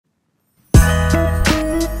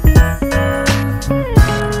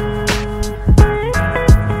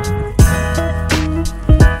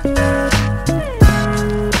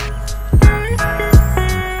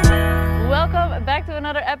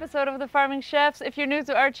farming chefs. If you're new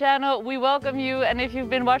to our channel, we welcome you, and if you've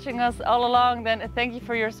been watching us all along, then thank you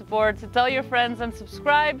for your support. So tell your friends and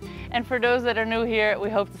subscribe, and for those that are new here, we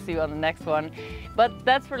hope to see you on the next one. But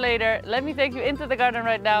that's for later. Let me take you into the garden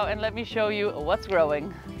right now and let me show you what's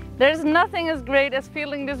growing. There's nothing as great as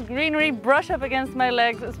feeling this greenery brush up against my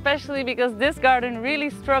legs, especially because this garden really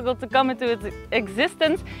struggled to come into its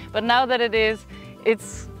existence, but now that it is,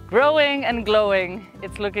 it's growing and glowing.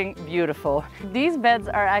 It's looking beautiful. These beds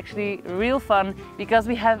are actually real fun because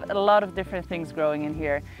we have a lot of different things growing in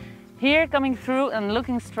here. Here, coming through and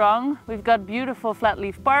looking strong, we've got beautiful flat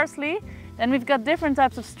leaf parsley. Then we've got different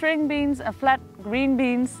types of string beans and flat green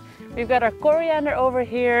beans. We've got our coriander over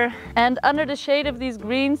here. And under the shade of these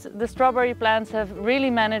greens, the strawberry plants have really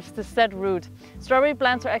managed to set root. Strawberry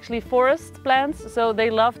plants are actually forest plants, so they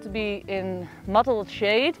love to be in mottled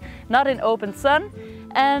shade, not in open sun.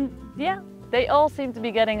 And yeah, they all seem to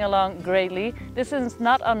be getting along greatly. This is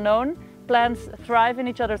not unknown. Plants thrive in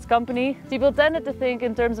each other's company. People tended to think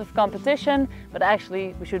in terms of competition, but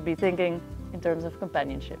actually we should be thinking in terms of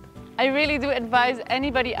companionship. I really do advise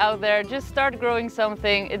anybody out there, just start growing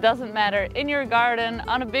something. It doesn't matter, in your garden,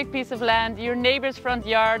 on a big piece of land, your neighbor's front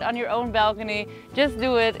yard, on your own balcony. Just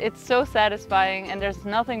do it. It's so satisfying, and there's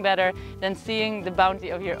nothing better than seeing the bounty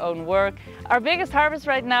of your own work. Our biggest harvest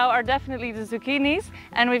right now are definitely the zucchinis,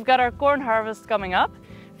 and we've got our corn harvest coming up.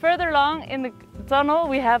 Further along in the tunnel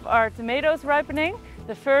we have our tomatoes ripening.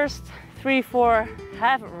 The first 3-4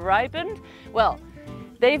 have ripened. Well,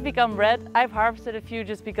 they've become red. I've harvested a few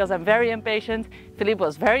just because I'm very impatient. Philippe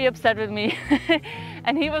was very upset with me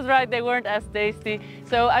and he was right, they weren't as tasty.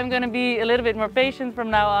 So I'm going to be a little bit more patient from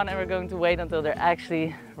now on, and we're going to wait until they're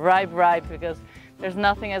actually ripe, because there's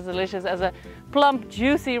nothing as delicious as a plump,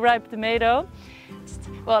 juicy, ripe tomato.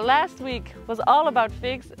 Well, last week was all about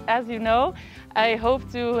figs, as you know. I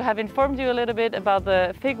hope to have informed you a little bit about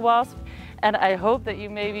the fig wasp, and I hope that you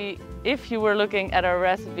maybe, if you were looking at our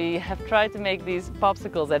recipe, have tried to make these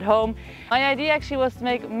popsicles at home. My idea actually was to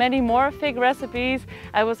make many more fig recipes.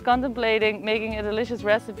 I was contemplating making a delicious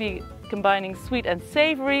recipe combining sweet and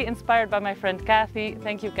savory, inspired by my friend Kathy.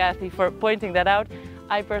 Thank you, Kathy, for pointing that out.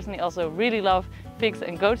 I personally also really love figs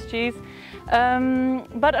and goat's cheese.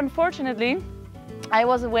 But unfortunately, I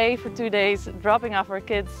was away for 2 days dropping off our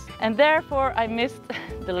kids, and therefore I missed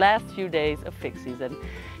the last few days of fig season.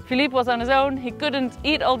 Philippe was on his own. He couldn't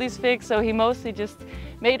eat all these figs, so he mostly just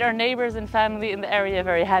made our neighbors and family in the area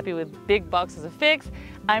very happy with big boxes of figs.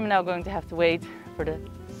 I'm now going to have to wait for the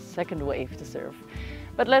second wave to serve.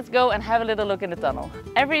 But let's go and have a little look in the tunnel.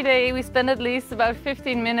 Every day we spend at least about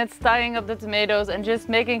 15 minutes tying up the tomatoes and just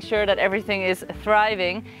making sure that everything is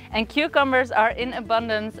thriving. And cucumbers are in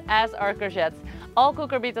abundance, as are courgettes. All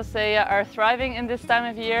cucurbitaceae are thriving in this time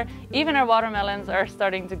of year. Even our watermelons are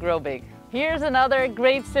starting to grow big. Here's another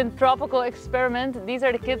great Tropical experiment. These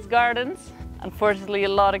are the kids' gardens. Unfortunately, a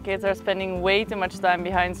lot of kids are spending way too much time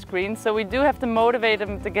behind screens, so we do have to motivate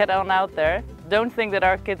them to get on out there. Don't think that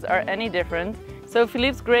our kids are any different. So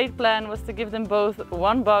Philippe's great plan was to give them both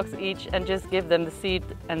one box each and just give them the seed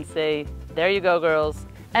and say, there you go, girls.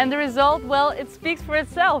 And the result, well, it speaks for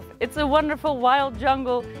itself. It's a wonderful wild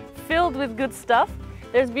jungle filled with good stuff.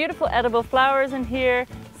 There's beautiful edible flowers in here,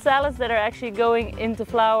 salads that are actually going into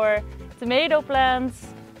flower, tomato plants,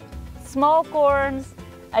 small corns.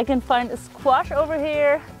 I can find a squash over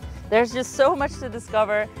here. There's just so much to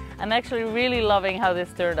discover. I'm actually really loving how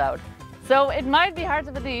this turned out. So it might be hard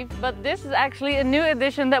to believe, but this is actually a new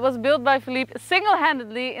addition that was built by Philippe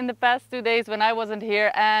single-handedly in the past 2 days when I wasn't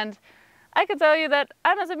here, and I can tell you that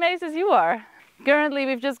I'm as amazed as you are. Currently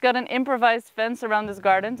we've just got an improvised fence around this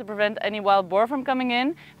garden to prevent any wild boar from coming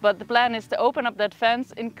in, but the plan is to open up that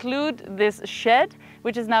fence, include this shed,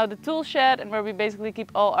 which is now the tool shed, and where we basically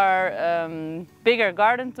keep all our bigger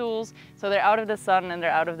garden tools, so they're out of the sun and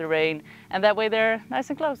they're out of the rain, and that way they're nice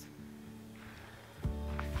and close.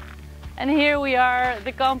 And here we are,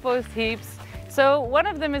 the compost heaps. So one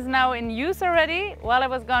of them is now in use already. While I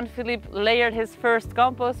was gone, Philippe layered his first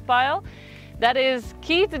compost pile. That is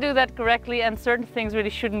key to do that correctly, and certain things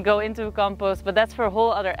really shouldn't go into a compost, but that's for a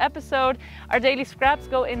whole other episode. Our daily scraps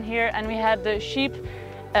go in here, and we had the sheep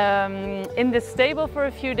in this stable for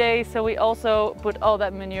a few days, so we also put all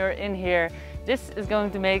that manure in here. This is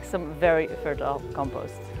going to make some very fertile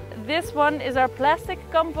compost. This one is our plastic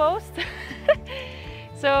compost.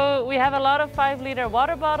 So we have a lot of 5-liter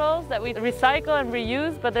water bottles that we recycle and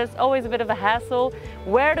reuse, but there's always a bit of a hassle.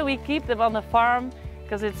 Where do we keep them on the farm?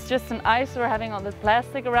 Because it's just an eyesore having all this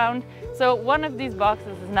plastic around. So one of these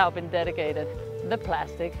boxes has now been dedicated, the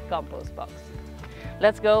plastic compost box.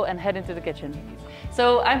 Let's go and head into the kitchen.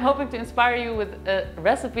 So I'm hoping to inspire you with a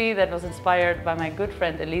recipe that was inspired by my good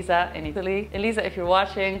friend Elisa in Italy. Elisa, if you're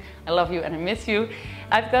watching, I love you and I miss you.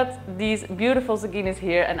 I've got these beautiful zucchinis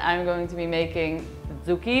here and I'm going to be making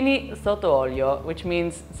zucchini sotto olio, which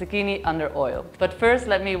means zucchini under oil. But first,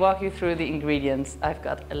 let me walk you through the ingredients I've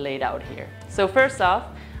got laid out here. So first off,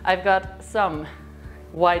 I've got some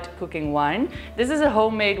white cooking wine. This is a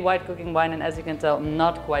homemade white cooking wine, and as you can tell,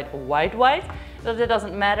 not quite white, but it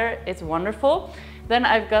doesn't matter, it's wonderful. Then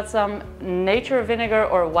I've got some nature vinegar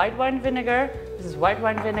or white wine vinegar. This is white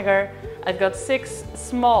wine vinegar. I've got 6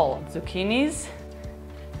 small zucchinis.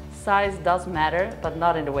 Size does matter, but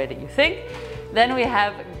not in the way that you think. Then we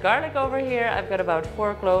have garlic over here. I've got about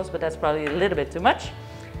 4 cloves, but that's probably a little bit too much.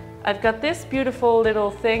 I've got this beautiful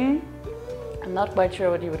little thing. I'm not quite sure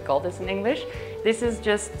what you would call this in English. This is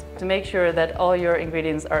just to make sure that all your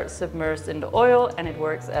ingredients are submerged in the oil, and it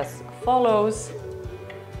works as follows.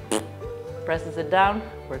 Presses it down,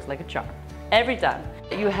 works like a charm. Every time.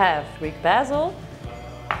 You have Greek basil,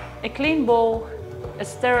 a clean bowl, a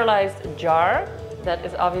sterilized jar that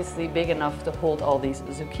is obviously big enough to hold all these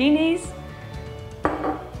zucchinis,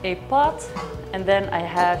 a pot, and then I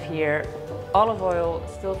have here olive oil,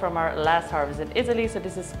 still from our last harvest in Italy. So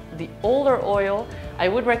this is the older oil. I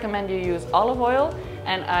would recommend you use olive oil,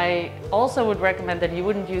 and I also would recommend that you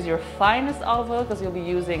wouldn't use your finest olive oil because you'll be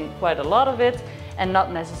using quite a lot of it and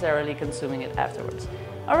not necessarily consuming it afterwards.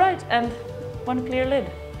 All right, and one clear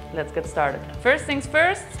lid. Let's get started. First things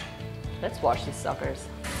first, let's wash these suckers.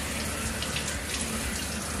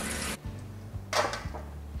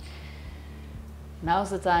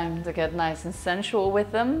 Now's the time to get nice and sensual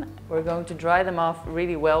with them. We're going to dry them off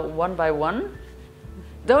really well, one by one.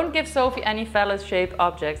 Don't give Sophie any phallus-shaped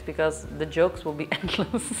objects because the jokes will be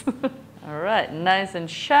endless. All right, nice and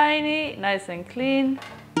shiny, nice and clean.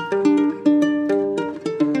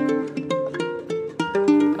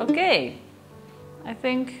 Okay, I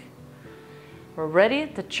think we're ready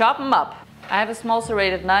to chop them up. I have a small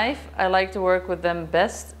serrated knife. I like to work with them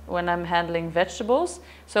best when I'm handling vegetables.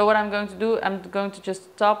 So what I'm going to do, I'm going to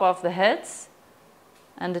just top off the heads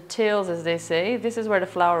and the tails, as they say. This is where the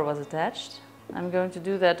flour was attached. I'm going to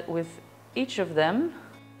do that with each of them.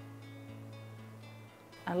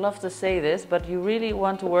 I love to say this, but you really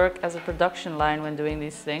want to work as a production line when doing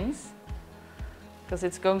these things, because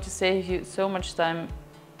it's going to save you so much time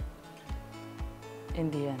in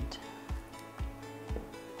the end.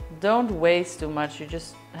 Don't waste too much, you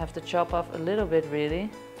just have to chop off a little bit really.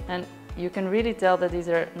 And you can really tell that these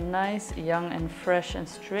are nice, young and fresh and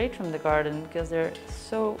straight from the garden because they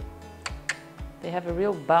have a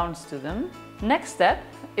real bounce to them. Next step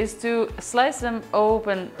is to slice them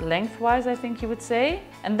open lengthwise, I think you would say.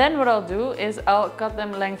 And then what I'll do is I'll cut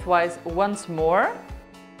them lengthwise once more.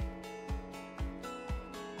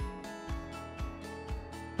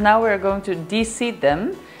 Now we're going to de-seed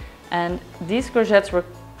them, and these courgettes were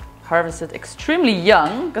harvested extremely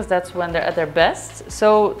young because that's when they're at their best.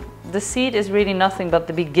 So the seed is really nothing but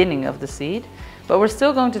the beginning of the seed, but we're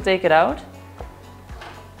still going to take it out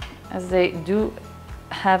as they do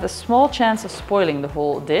have a small chance of spoiling the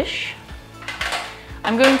whole dish.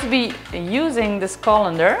 I'm going to be using this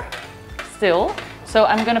colander still, so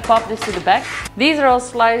I'm going to pop this to the back. These are all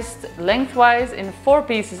sliced lengthwise in 4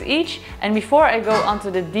 pieces each, and before I go onto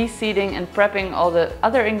the de-seeding and prepping all the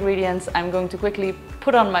other ingredients, I'm going to quickly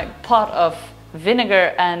put on my pot of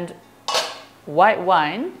vinegar and white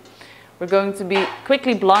wine. We're going to be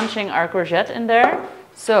quickly blanching our courgette in there.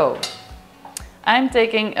 So I'm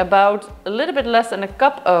taking about a little bit less than a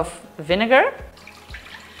cup of vinegar,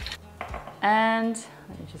 and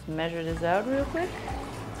let me just measure this out real quick.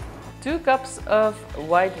 2 cups of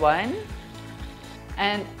white wine,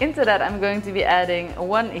 and into that I'm going to be adding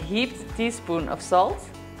 1 heaped teaspoon of salt,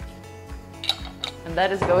 and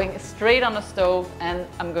that is going straight on the stove, and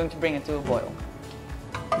I'm going to bring it to a boil.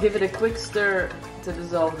 Give it a quick stir to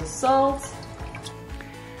dissolve the salt.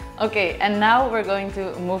 Okay, and now we're going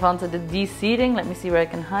to move on to the de-seeding. Let me see where I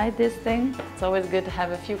can hide this thing. It's always good to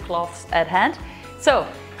have a few cloths at hand. So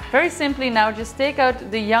very simply now, just take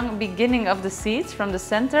out the young beginning of the seeds from the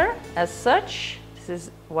center as such. This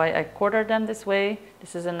is why I quarter them this way.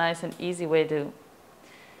 This is a nice and easy way to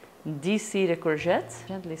de-seed a courgette.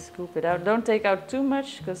 Gently scoop it out. Don't take out too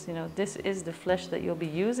much because, you know, this is the flesh that you'll be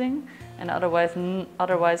using, and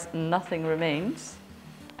otherwise nothing remains.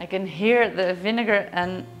 I can hear the vinegar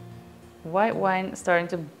and white wine starting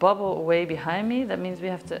to bubble away behind me. That means we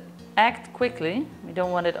have to act quickly. We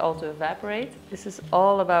don't want it all to evaporate. This is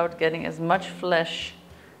all about getting as much flesh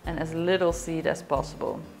and as little seed as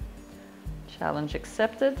possible. Challenge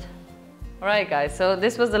accepted. Alright guys, so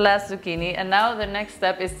this was the last zucchini, and now the next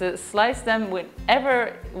step is to slice them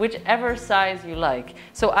whichever size you like.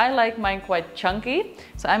 So I like mine quite chunky,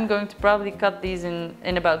 so I'm going to probably cut these in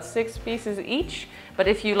about 6 pieces each. But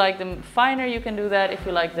if you like them finer, you can do that. If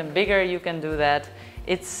you like them bigger, you can do that.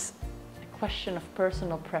 It's a question of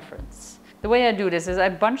personal preference. The way I do this is I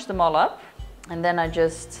bunch them all up, and then I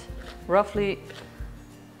just roughly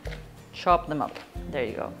chop them up. There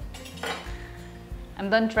you go. I'm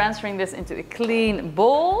then transferring this into a clean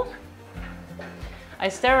bowl. I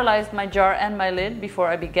sterilized my jar and my lid before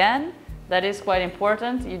I began. That is quite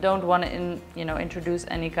important. You don't want to introduce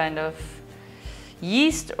any kind of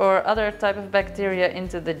yeast or other type of bacteria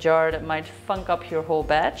into the jar that might funk up your whole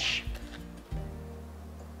batch.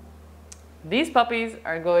 These puppies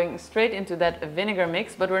are going straight into that vinegar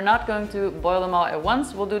mix, but we're not going to boil them all at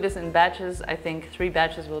once. We'll do this in batches. I think 3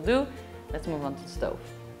 batches will do. Let's move on to the stove.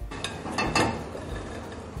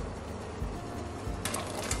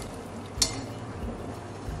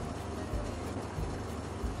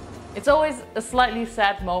 It's always a slightly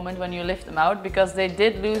sad moment when you lift them out because they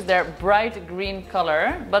did lose their bright green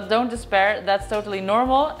color, but don't despair, that's totally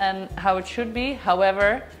normal and how it should be.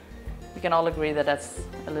 However, we can all agree that that's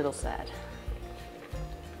a little sad.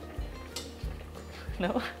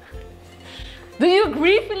 No? Do you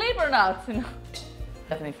agree, Philippe, or not? No.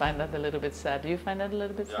 Definitely find that a little bit sad. Do you find that a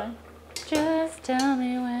little bit sad? Just tell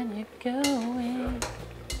me when you're going.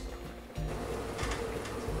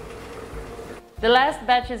 The last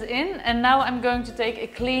batch is in, and now I'm going to take a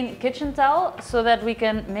clean kitchen towel so that we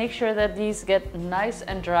can make sure that these get nice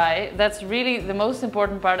and dry. That's really the most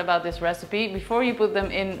important part about this recipe. Before you put them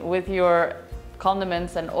in with your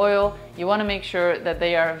condiments and oil, you want to make sure that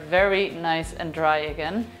they are very nice and dry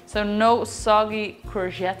again. So no soggy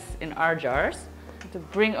courgettes in our jars. To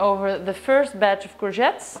bring over the first batch of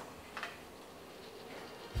courgettes.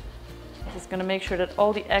 Just going to make sure that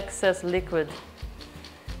all the excess liquid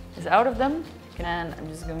is out of them. And I'm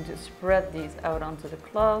just going to spread these out onto the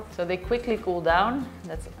cloth so they quickly cool down.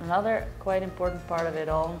 That's another quite important part of it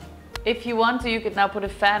all. If you want to, you could now put a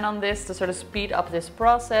fan on this to sort of speed up this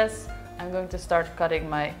process. I'm going to start cutting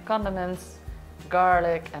my condiments,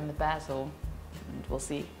 garlic and the basil, and we'll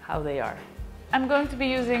see how they are. I'm going to be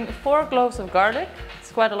using 4 cloves of garlic.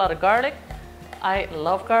 It's quite a lot of garlic. I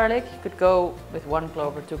love garlic. You could go with 1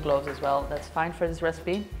 clove or 2 cloves as well. That's fine for this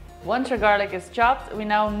recipe. Once your garlic is chopped, we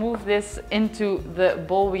now move this into the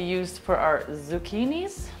bowl we used for our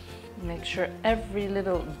zucchinis. Make sure every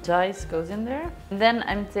little dice goes in there. And then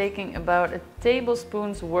I'm taking about a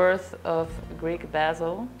tablespoon's worth of Greek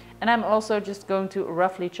basil. And I'm also just going to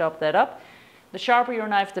roughly chop that up. The sharper your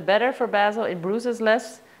knife, the better for basil. It bruises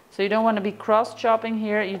less. So you don't want to be cross-chopping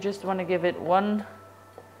here. You just want to give it 1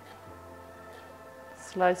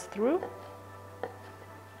 slice through.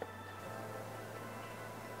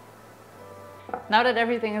 Now that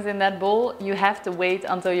everything is in that bowl, you have to wait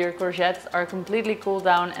until your courgettes are completely cooled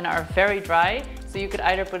down and are very dry. So you could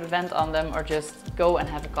either put a vent on them or just go and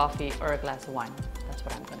have a coffee or a glass of wine. That's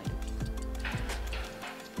what I'm gonna do.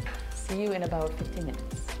 See you in about 15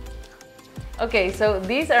 minutes. Okay, so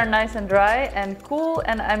these are nice and dry and cool,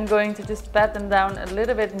 and I'm going to just pat them down a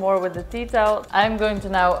little bit more with the tea towel. I'm going to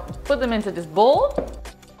now put them into this bowl.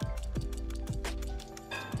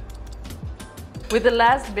 With the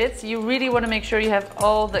last bits, you really want to make sure you have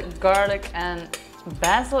all the garlic and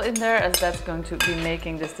basil in there, as that's going to be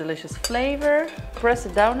making this delicious flavor. Press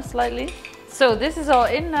it down slightly. So this is all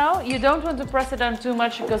in now. You don't want to press it down too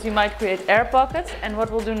much because you might create air pockets. And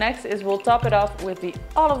what we'll do next is we'll top it off with the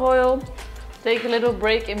olive oil. Take a little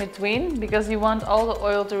break in between because you want all the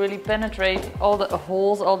oil to really penetrate all the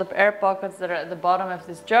holes, all the air pockets that are at the bottom of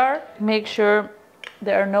this jar. Make sure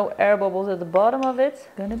there are no air bubbles at the bottom of it.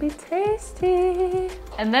 Gonna be tasty.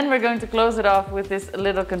 And then we're going to close it off with this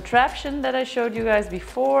little contraption that I showed you guys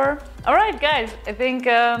before. All right, guys, I think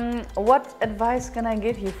what advice can I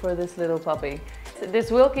give you for this little puppy?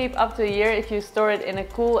 This will keep up to a year if you store it in a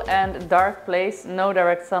cool and dark place. No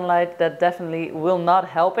direct sunlight, that definitely will not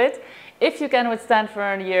help it. If you can withstand for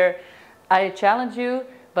a year, I challenge you,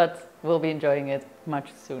 but we'll be enjoying it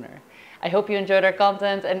much sooner. I hope you enjoyed our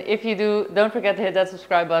content, and if you do, don't forget to hit that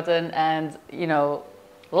subscribe button and,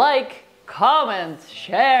 like, comment,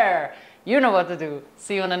 share. You know what to do.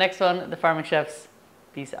 See you on the next one. The Farming Chefs.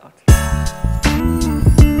 Peace out.